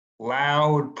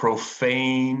loud,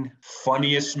 profane,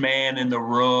 funniest man in the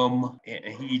room.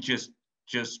 And he just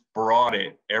brought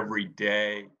it every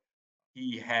day.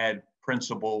 He had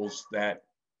principles that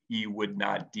he would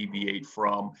not deviate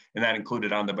from, and that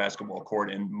included on the basketball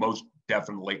court and most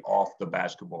definitely off the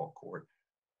basketball court.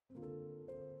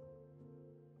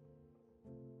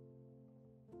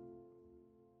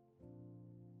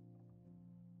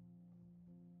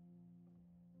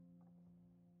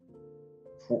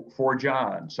 For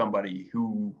John, somebody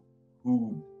who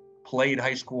played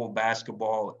high school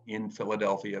basketball in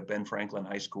Philadelphia, Ben Franklin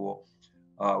High School,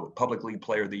 Public League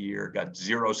Player of the Year, got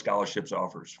 0 scholarships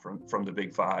offers from the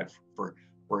Big Five.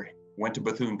 Went to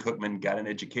Bethune-Cookman, got an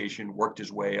education, worked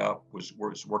his way up, was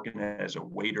working as a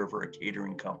waiter for a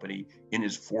catering company in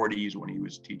his 40s when he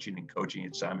was teaching and coaching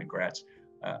at Simon Gratz.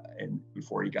 And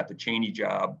before he got the Chaney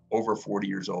job, over 40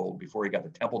 years old. Before he got the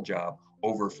Temple job,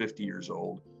 over 50 years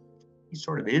old. He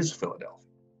sort of is Philadelphia.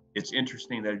 It's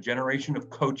interesting that a generation of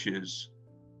coaches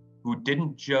who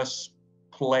didn't just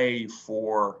play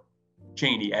for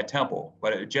Chaney at Temple,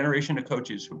 but a generation of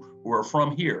coaches who are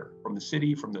from here, from the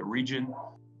city, from the region,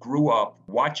 grew up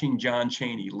watching John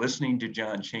Chaney, listening to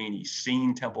John Chaney,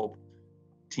 seeing Temple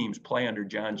teams play under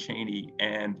John Chaney,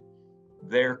 and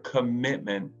their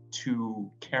commitment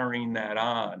to carrying that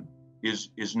on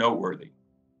is noteworthy.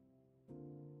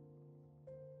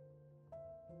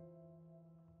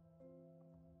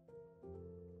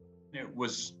 It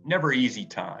was never easy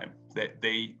time. That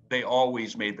they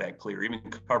always made that clear. Even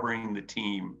covering the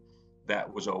team,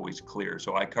 that was always clear.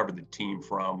 So I covered the team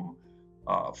from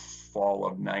fall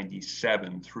of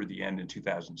 '97 through the end in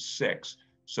 2006.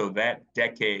 So that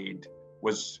decade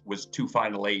was 2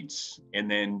 Final Eights, and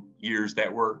then years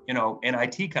that were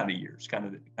NIT kind of years, kind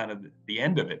of the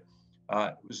end of it.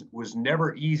 It was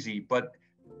never easy, but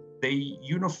they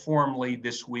uniformly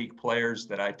this week, players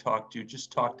that I talked to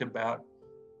just talked about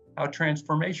how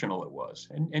transformational it was.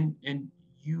 And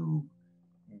you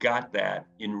got that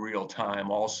in real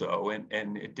time also.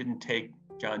 And it didn't take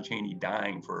John Chaney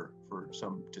dying for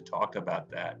some to talk about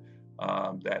that,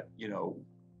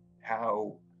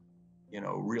 how,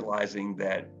 realizing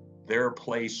that their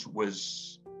place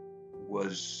was,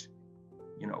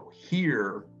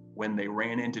 here when they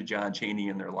ran into John Chaney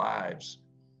in their lives,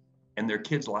 and their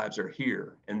kids' lives are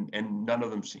here. And none of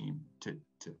them seem to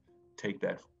take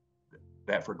that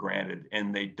for granted,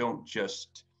 and they don't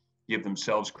just give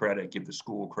themselves credit, give the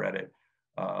school credit,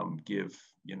 give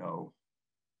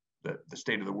the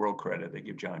state of the world credit. They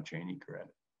give John Chaney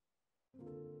credit.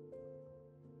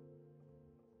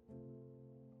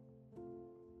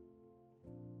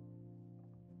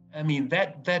 I mean,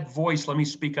 that voice, let me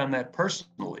speak on that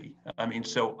personally. I mean,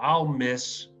 so I'll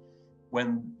miss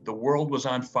when the world was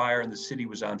on fire and the city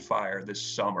was on fire this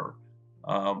summer.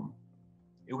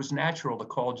 It was natural to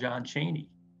call John Chaney,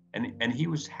 and he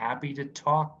was happy to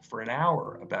talk for an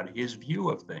hour about his view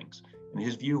of things. And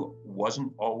his view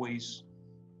wasn't always,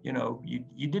 you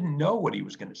didn't know what he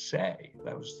was going to say.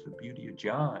 That was the beauty of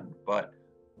John, but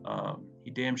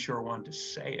he damn sure wanted to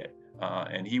say it.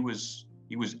 And he was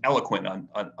eloquent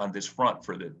on this front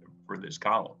for this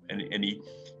column, and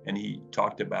he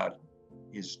talked about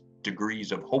his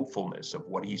degrees of hopefulness of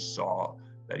what he saw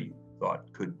that he thought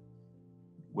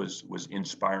was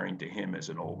inspiring to him as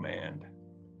an old man.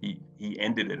 He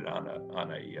ended it on a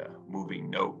moving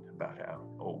note about how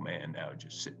old man now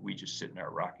we just sit in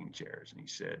our rocking chairs, and he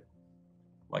said,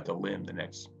 like a limb, the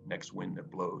next wind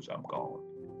that blows, I'm gone.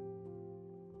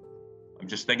 I'm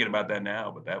just thinking about that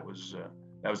now, but that was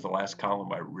the last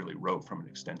column I really wrote from an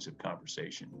extensive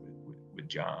conversation with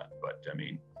John. But I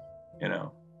mean,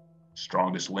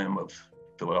 strongest limb of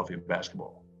Philadelphia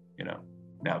basketball,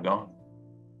 now gone.